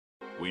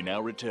We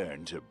now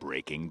return to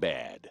Breaking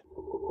Bad.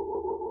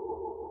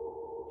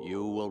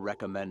 You will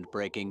recommend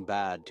Breaking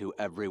Bad to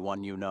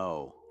everyone you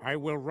know. I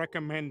will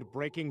recommend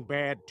Breaking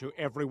Bad to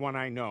everyone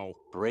I know.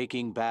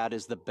 Breaking Bad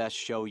is the best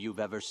show you've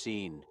ever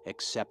seen,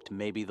 except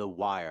maybe The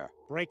Wire.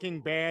 Breaking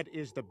Bad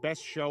is the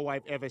best show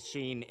I've ever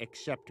seen,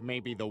 except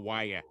maybe The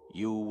Wire.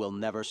 You will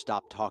never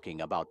stop talking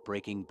about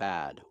Breaking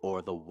Bad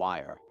or The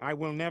Wire. I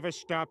will never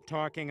stop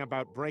talking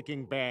about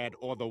Breaking Bad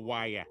or The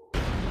Wire.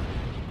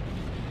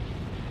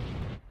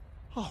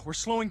 Oh, we're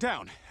slowing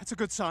down. That's a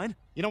good sign.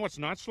 You know what's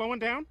not slowing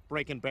down?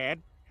 Breaking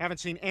Bad. Haven't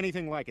seen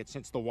anything like it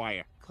since The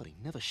Wire. God, he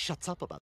never shuts up about